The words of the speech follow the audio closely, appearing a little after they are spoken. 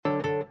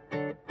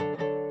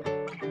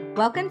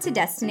Welcome to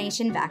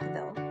Destination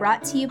Vacaville,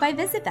 brought to you by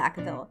Visit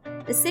Vacaville,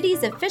 the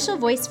city's official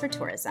voice for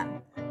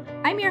tourism.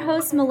 I'm your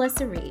host,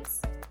 Melissa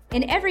Reeves.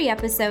 In every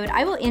episode,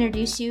 I will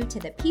introduce you to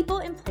the people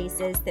and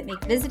places that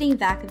make visiting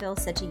Vacaville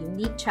such a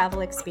unique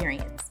travel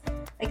experience,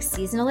 like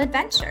seasonal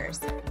adventures,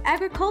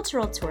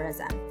 agricultural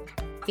tourism,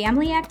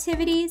 family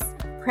activities,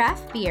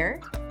 craft beer,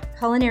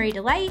 culinary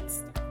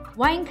delights,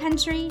 wine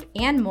country,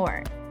 and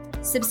more.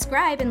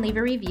 Subscribe and leave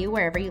a review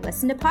wherever you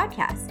listen to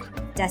podcasts.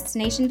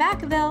 Destination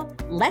Vacaville,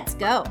 let's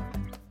go!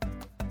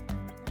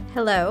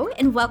 Hello,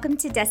 and welcome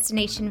to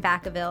Destination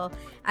Vacaville.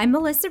 I'm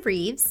Melissa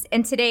Reeves,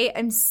 and today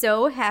I'm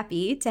so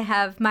happy to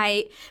have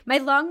my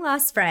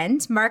long-lost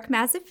friend, Mark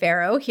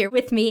Mazzaferro, here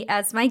with me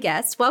as my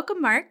guest.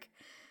 Welcome, Mark.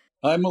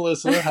 Hi,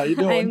 Melissa. How you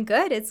doing? I'm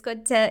good. It's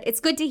good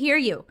to hear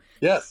you.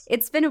 Yes.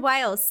 It's been a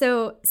while.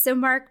 So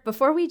Mark,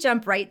 before we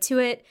jump right to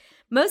it,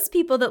 most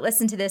people that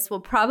listen to this will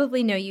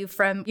probably know you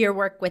from your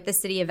work with the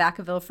city of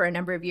Vacaville for a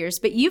number of years,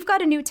 but you've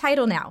got a new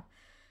title now.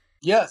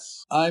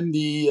 Yes, I'm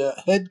the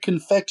head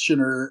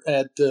confectioner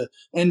at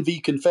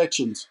NV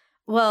Confections.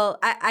 Well,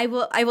 I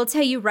will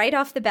tell you right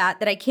off the bat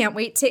that I can't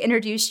wait to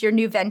introduce your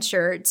new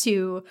venture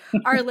to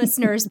our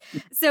listeners.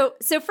 So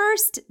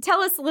first,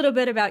 tell us a little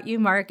bit about you,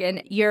 Mark,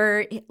 and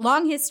your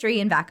long history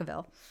in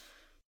Vacaville.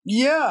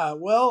 Yeah,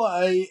 well,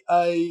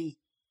 I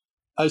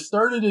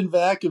started in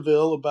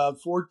Vacaville about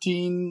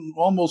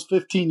almost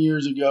 15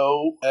 years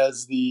ago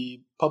as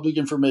the public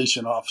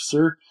information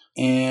officer.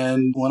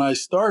 And when I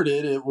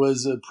started, it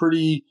was a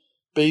pretty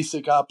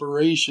basic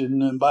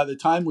operation. And by the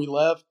time we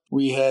left,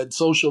 we had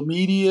social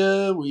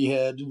media, we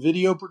had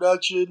video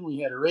production, we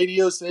had a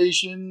radio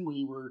station,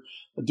 we were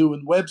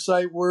doing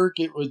website work.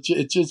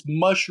 It just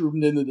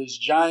mushroomed into this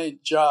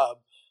giant job.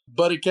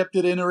 But it kept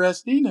it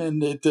interesting,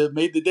 and it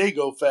made the day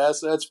go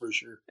fast, that's for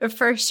sure.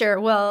 For sure.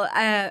 Well,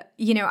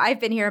 I've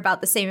been here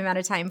about the same amount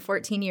of time,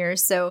 14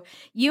 years. So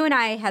you and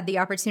I had the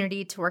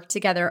opportunity to work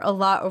together a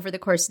lot over the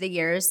course of the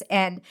years.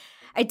 And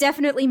I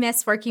definitely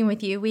miss working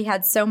with you. We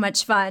had so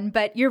much fun,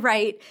 but you're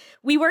right.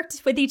 We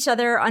worked with each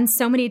other on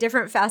so many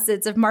different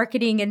facets of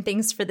marketing and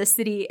things for the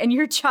city. And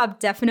your job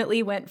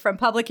definitely went from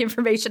public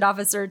information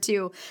officer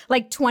to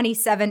like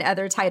 27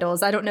 other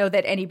titles. I don't know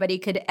that anybody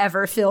could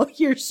ever fill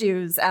your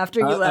shoes after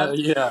you left.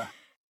 Yeah.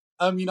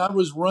 I mean, I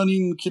was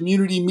running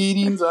community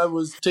meetings. I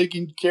was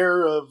taking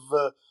care of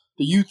the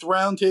youth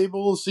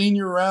roundtable,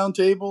 senior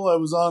roundtable. I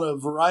was on a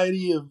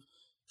variety of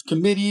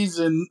committees,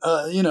 and,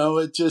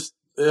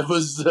 it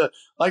was,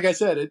 like I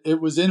said,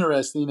 it was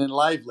interesting and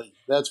lively.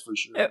 That's for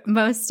sure.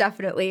 Most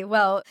definitely.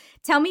 Well,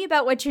 tell me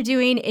about what you're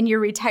doing in your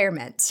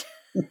retirement.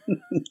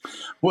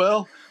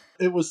 Well,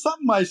 it was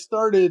something I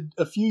started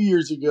a few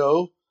years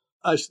ago.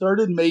 I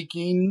started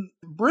making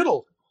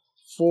brittle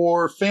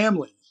for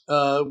family.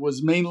 It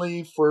was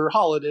mainly for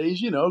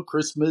holidays,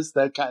 Christmas,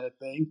 that kind of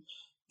thing.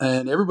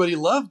 And everybody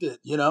loved it,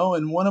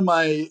 And one of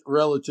my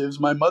relatives,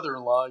 my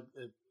mother-in-law,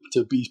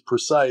 to be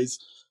precise,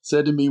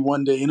 said to me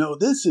one day,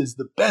 this is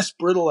the best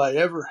brittle I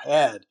ever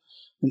had.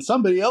 And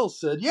somebody else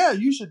said, yeah,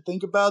 you should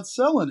think about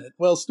selling it.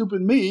 Well,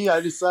 stupid me, I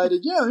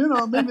decided,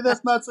 maybe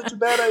that's not such a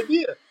bad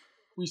idea.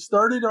 We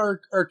started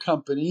our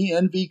company,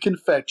 NV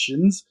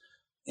Confections.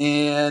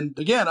 And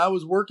again, I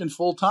was working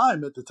full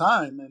time at the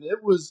time, and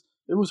it was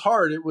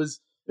hard. It was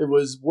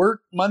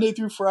work Monday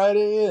through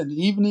Friday and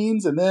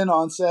evenings, and then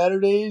on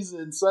Saturdays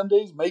and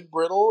Sundays, make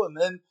brittle, and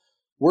then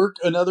work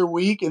another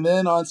week, and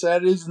then on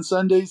Saturdays and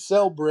Sundays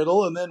sell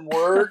brittle, and then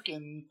work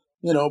and,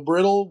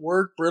 brittle.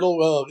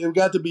 Well, it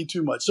got to be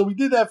too much. So we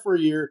did that for a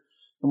year,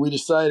 and we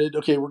decided,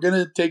 okay, we're going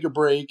to take a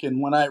break. And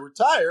when I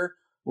retire,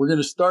 we're going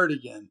to start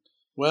again.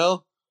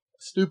 Well,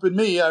 stupid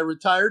me, I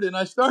retired and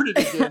I started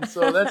again.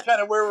 So that's kind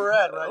of where we're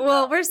at right now.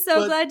 Well, we're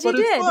so glad you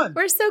did.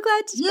 We're so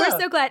glad. Yeah. We're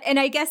so glad. And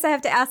I guess I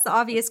have to ask the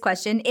obvious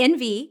question.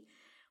 NV,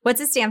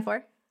 what's it stand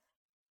for?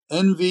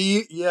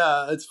 NV,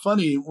 yeah, it's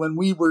funny. When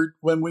we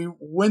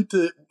went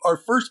to our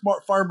first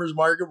farmers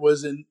market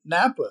was in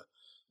Napa,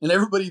 and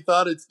everybody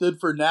thought it stood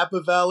for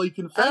Napa Valley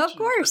Confections. Of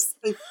course.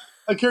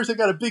 Of course, I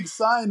got a big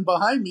sign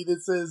behind me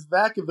that says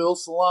Vacaville,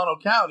 Solano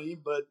County,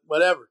 but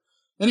whatever.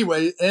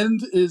 Anyway,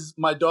 N is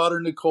my daughter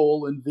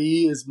Nicole, and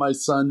V is my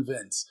son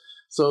Vince.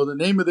 So the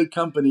name of the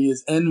company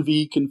is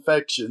NV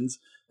Confections,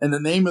 and the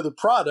name of the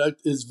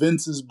product is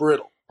Vince's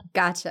Brittle.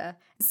 Gotcha.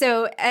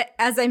 So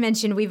as I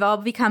mentioned, we've all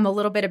become a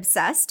little bit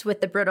obsessed with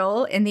the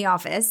brittle in the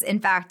office. In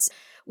fact,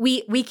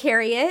 we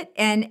carry it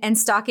and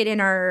stock it in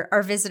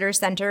our visitor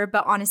center.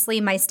 But honestly,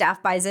 my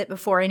staff buys it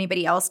before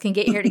anybody else can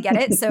get here to get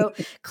it. So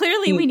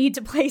clearly we need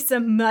to place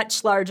a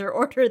much larger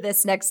order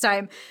this next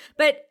time.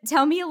 But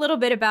tell me a little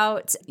bit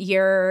about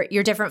your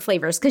different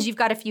flavors, because you've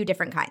got a few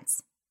different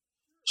kinds.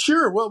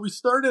 Sure. Well, we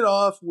started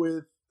off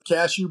with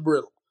cashew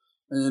brittle,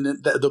 and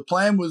the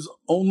plan was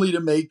only to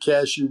make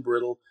cashew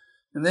brittle.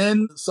 And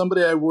then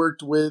somebody I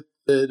worked with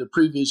at a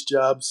previous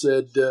job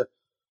said,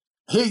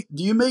 hey,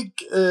 do you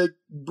make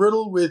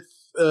brittle with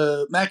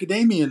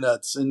macadamia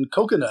nuts and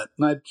coconut?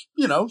 And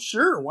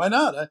sure, why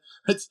not?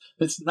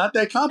 It's not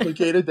that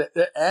complicated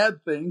to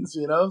add things,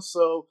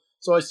 So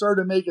I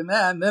started making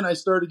that, and then I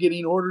started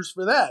getting orders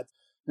for that.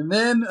 And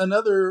then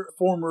another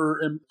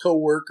former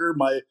coworker,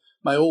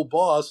 my old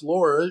boss,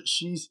 Laura,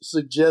 she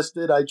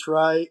suggested I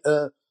try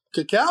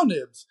cacao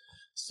nibs.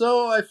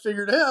 So I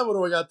figured, hey, what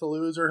do I got to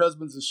lose? Her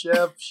husband's a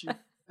chef. She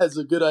has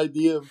a good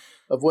idea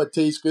of what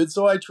tastes good.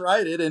 So I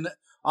tried it. And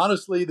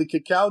honestly, the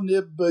cacao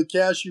nib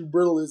cashew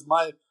brittle is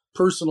my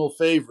personal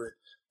favorite.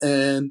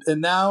 And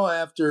now,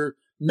 after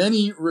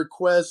many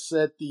requests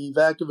at the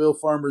Vacaville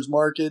Farmers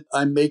Market,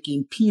 I'm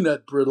making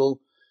peanut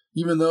brittle,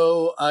 even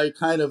though I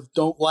kind of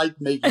don't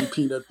like making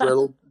peanut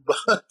brittle.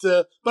 But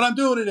I'm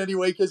doing it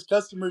anyway because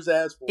customers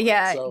ask for it.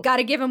 Yeah, So. got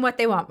to give them what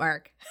they want,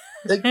 Mark.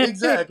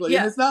 Exactly. Yeah.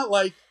 And it's not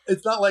like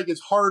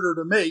it's harder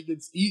to make.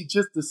 It's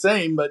just the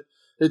same, but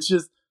it's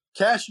just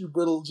cashew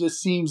brittle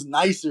just seems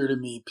nicer to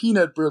me.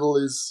 Peanut brittle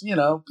is,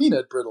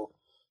 peanut brittle.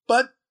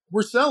 But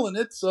we're selling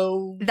it,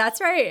 so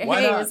that's right. Why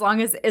hey, not?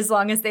 as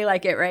long as they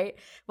like it, right?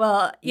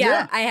 Well,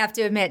 yeah, I have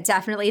to admit,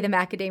 definitely the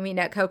macadamia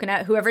nut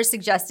coconut. Whoever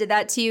suggested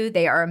that to you,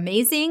 they are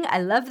amazing. I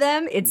love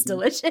them. It's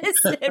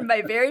delicious and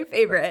my very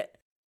favorite.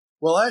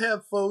 Well, I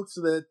have folks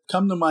that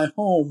come to my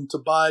home to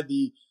buy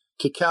the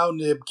cacao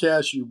nib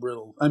cashew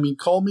brittle. I mean,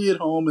 call me at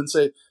home and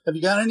say, have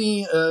you got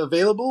any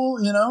available?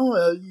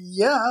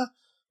 Yeah.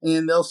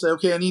 And they'll say,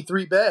 okay, I need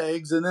 3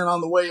 bags. And then on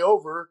the way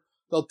over,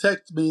 they'll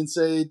text me and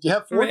say, do you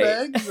have 4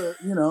 bags?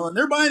 And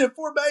they're buying it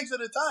 4 bags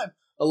at a time.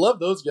 I love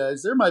those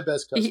guys. They're my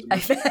best customers.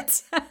 I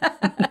bet.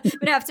 I'm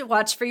going to have to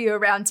watch for you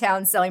around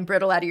town selling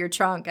brittle out of your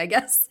trunk, I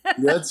guess.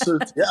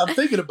 I'm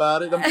thinking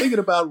about it. I'm thinking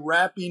about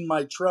wrapping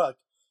my truck,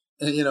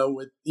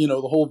 with, the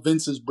whole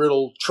Vince's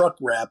Brittle truck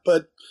wrap.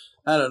 But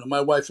I don't know.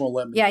 My wife won't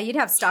let me. Yeah, you'd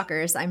have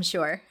stalkers, I'm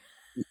sure.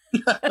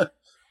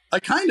 I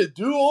kind of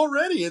do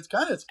already. It's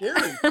kind of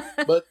scary,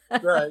 but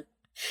right.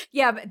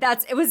 Yeah,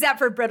 but was that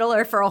for brittle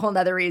or for a whole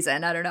nother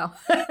reason? I don't know.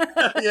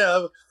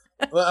 Yeah,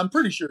 well, I'm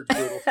pretty sure it's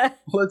brittle.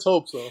 Let's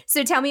hope so.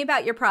 So tell me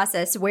about your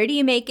process. Where do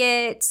you make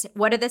it?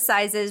 What are the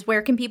sizes?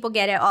 Where can people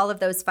get it? All of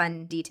those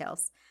fun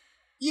details.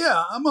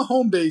 Yeah, I'm a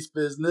home-based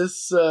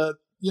business. A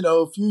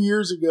few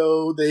years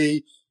ago,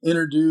 they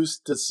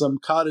introduced some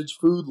cottage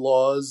food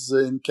laws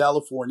in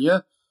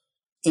California.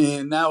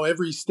 And now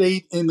every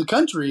state in the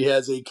country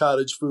has a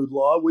cottage food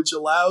law, which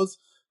allows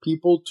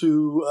people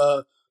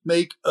to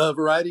make a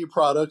variety of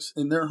products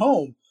in their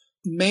home,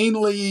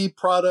 mainly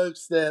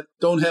products that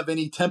don't have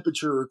any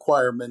temperature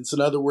requirements.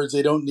 In other words,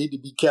 they don't need to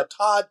be kept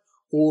hot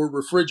or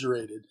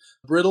refrigerated.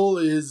 Brittle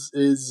is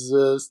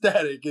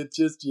static. It's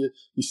just you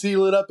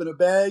seal it up in a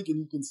bag and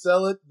you can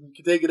sell it. You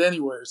can take it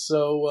anywhere.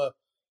 So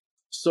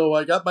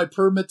I got my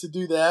permit to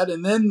do that.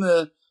 And then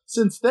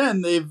since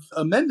then, they've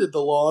amended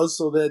the laws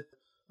so that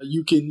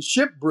you can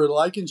ship brittle.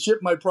 I can ship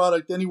my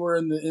product anywhere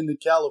in the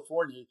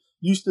California.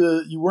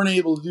 You weren't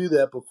able to do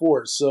that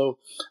before. So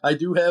I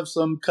do have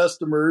some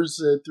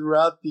customers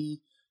throughout the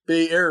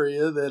Bay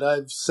Area that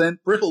I've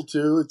sent brittle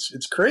to.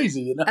 It's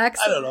crazy. Excellent.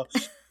 I don't know.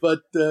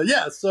 But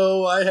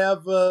so I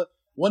have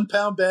 1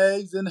 pound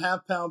bags and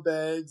half-pound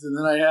bags. And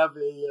then I have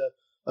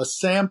a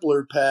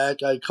sampler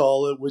pack, I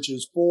call it, which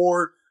is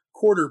 4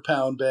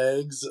 quarter-pound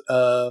bags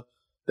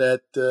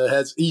that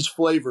has each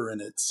flavor in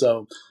it.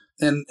 So,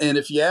 and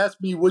if you ask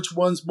me which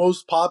one's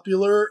most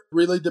popular,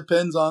 really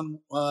depends on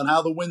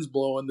how the wind's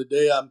blowing the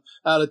day I'm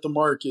out at the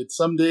market.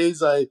 Some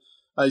days I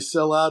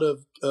sell out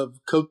of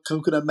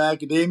coconut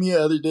macadamia.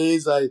 Other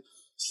days I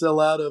sell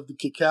out of the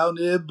cacao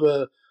nib.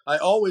 I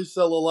always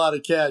sell a lot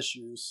of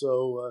cashews.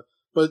 So,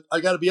 but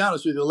I got to be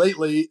honest with you,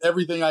 lately,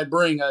 everything I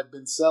bring, I've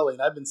been selling.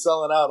 I've been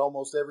selling out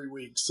almost every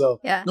week. So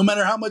No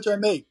matter how much I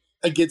make,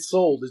 I get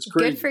sold. It's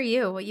crazy. Good for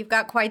you. Well, you've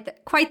got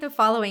quite the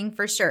following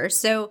for sure.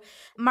 So,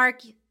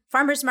 Mark,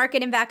 Farmers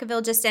Market in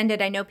Vacaville just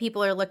ended. I know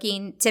people are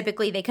looking.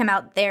 Typically, they come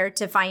out there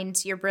to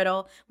find your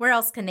brittle. Where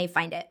else can they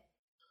find it?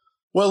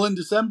 Well, in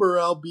December,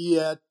 I'll be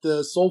at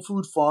Soul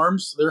Food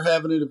Farms. They're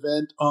having an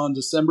event on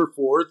December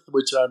 4th,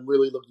 which I'm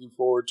really looking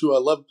forward to.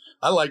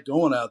 I like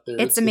going out there.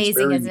 It's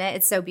amazing, isn't it?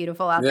 It's so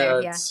beautiful out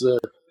there. Yeah. It's the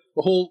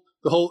whole,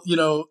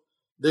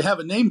 they have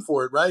a name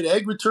for it, right?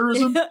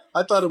 Agritourism.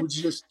 I thought it was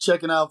just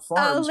checking out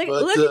farms.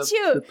 Look at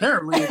you.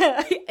 Apparently,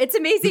 it's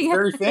amazing. It's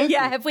very fancy.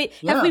 Yeah. Have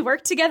we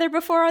worked together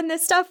before on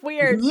this stuff?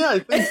 Weird. Yeah, I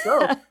think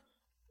so.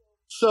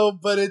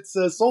 But it's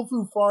Soul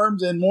Food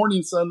Farms and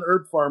Morning Sun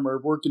Herb Farm are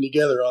working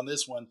together on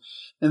this one.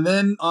 And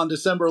then on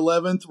December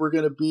 11th, we're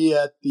going to be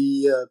at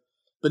the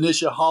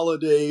Benicia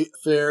Holiday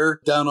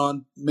Fair down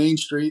on Main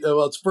Street.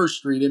 Well, it's First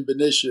Street in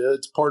Benicia.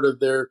 It's part of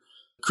their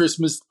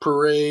Christmas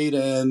parade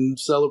and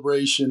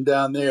celebration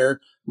down there.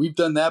 We've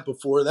done that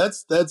before.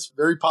 That's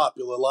very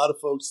popular. A lot of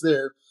folks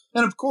there.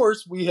 And of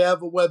course, we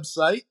have a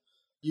website.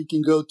 You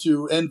can go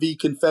to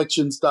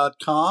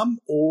nvconfections.com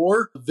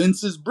or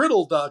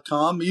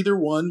vincesbrittle.com. Either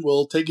one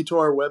will take you to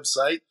our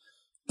website.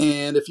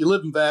 And if you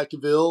live in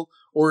Vacaville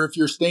or if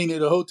you're staying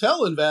at a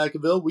hotel in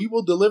Vacaville, we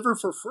will deliver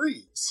for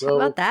free. So, how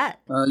about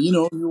that?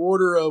 You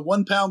order a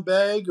 1 pound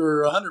bag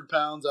or 100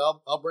 pounds,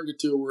 I'll bring it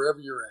to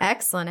wherever you're at.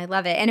 Excellent. I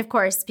love it. And of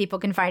course, people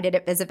can find it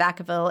at Visit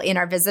Vacaville in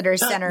our visitor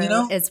center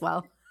as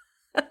well.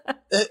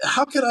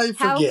 How could I forget?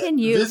 How can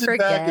you Visit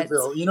forget?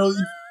 Vacaville.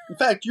 In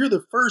fact, you're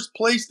the first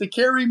place to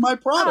carry my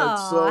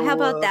products. Oh, how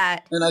about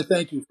that? And I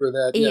thank you for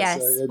that.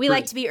 Yes, we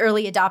like to be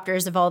early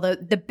adopters of all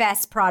the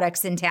best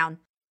products in town.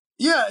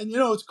 Yeah, and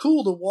it's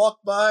cool to walk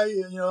by.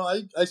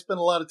 I spend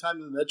a lot of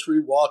time in the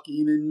Metairie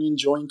walking and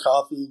enjoying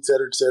coffee, et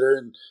cetera,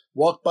 and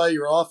walk by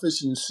your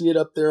office and see it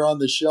up there on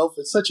the shelf.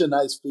 It's such a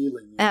nice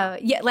feeling. Oh,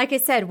 yeah, like I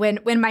said,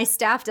 when my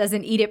staff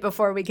doesn't eat it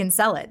before we can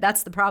sell it,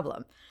 that's the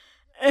problem.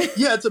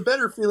 Yeah, it's a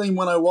better feeling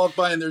when I walk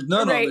by and there's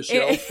none on the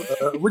shelf,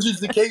 which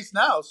is the case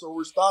now. So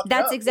we're stocked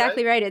That's up,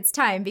 exactly right. It's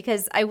time,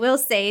 because I will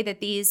say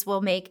that these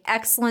will make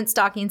excellent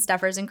stocking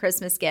stuffers and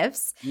Christmas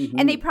gifts. Mm-hmm.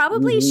 And they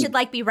probably should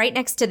be right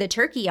next to the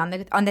turkey on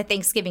the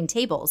Thanksgiving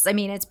tables. I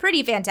mean, it's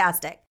pretty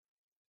fantastic.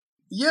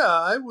 Yeah,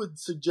 I would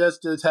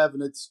suggest just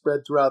having it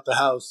spread throughout the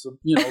house. A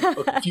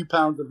few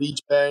pounds of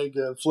each bag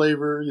of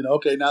flavor.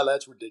 Okay, now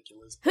that's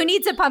ridiculous. Who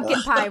needs a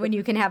pumpkin pie when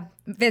you can have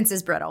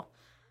Vince's brittle?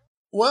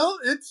 Well,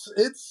 it's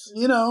it's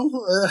an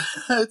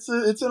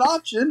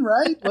option,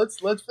 right? Let's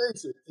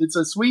face it. It's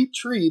a sweet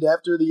treat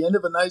after the end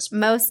of a nice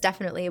meal. Most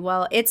definitely.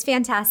 Well, it's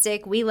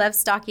fantastic. We love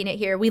stocking it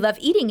here. We love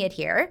eating it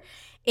here.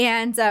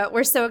 And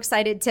we're so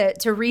excited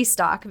to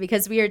restock,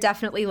 because we are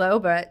definitely low,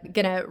 but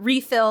going to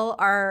refill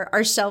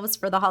our shelves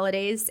for the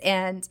holidays.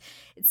 And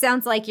it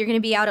sounds like you're going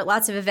to be out at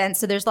lots of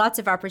events. So there's lots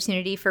of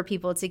opportunity for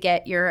people to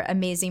get your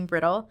amazing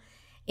brittle.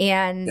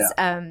 And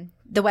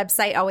the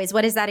website always,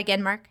 what is that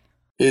again, Mark?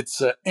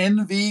 It's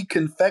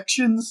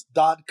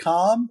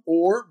nvconfections.com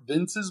or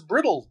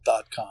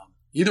vincesbrittle.com.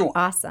 Either one.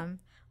 Awesome.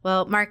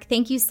 Well, Mark,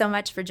 thank you so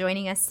much for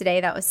joining us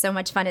today. That was so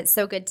much fun. It's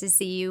so good to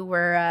see you.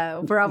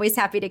 We're always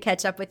happy to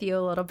catch up with you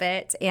a little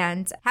bit.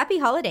 And happy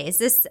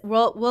holidays.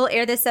 We'll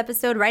air this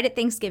episode right at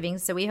Thanksgiving,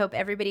 so we hope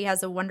everybody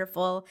has a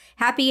wonderful,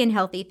 happy, and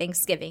healthy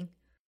Thanksgiving.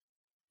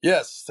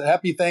 Yes,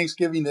 happy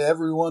Thanksgiving to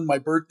everyone. My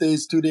birthday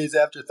is 2 days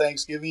after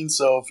Thanksgiving,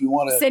 so if you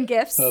want to send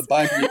gifts,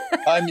 buy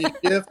me a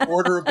gift,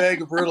 order a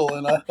bag of brittle,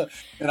 and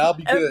I'll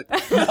be good.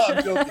 No,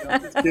 I'm joking.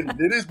 I'm just kidding.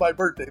 It is my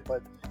birthday,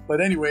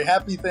 but anyway,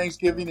 happy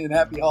Thanksgiving and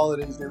happy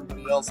holidays to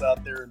everybody else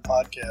out there in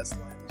podcast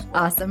land.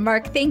 Awesome,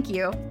 Mark. Thank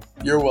you.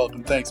 You're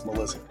welcome. Thanks,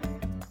 Melissa.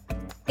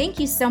 Thank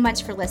you so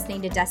much for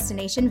listening to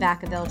Destination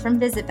Vacaville from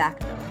Visit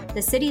Vacaville,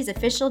 the city's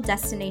official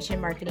destination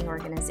marketing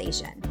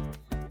organization.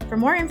 For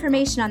more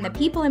information on the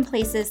people and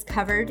places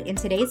covered in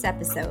today's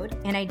episode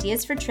and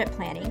ideas for trip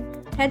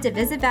planning, head to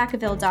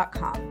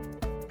visitvacaville.com.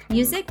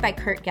 Music by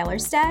Kurt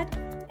Gellerstad,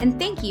 and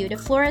thank you to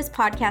Flores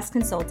Podcast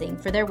Consulting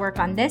for their work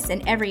on this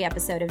and every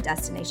episode of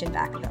Destination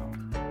Vacaville.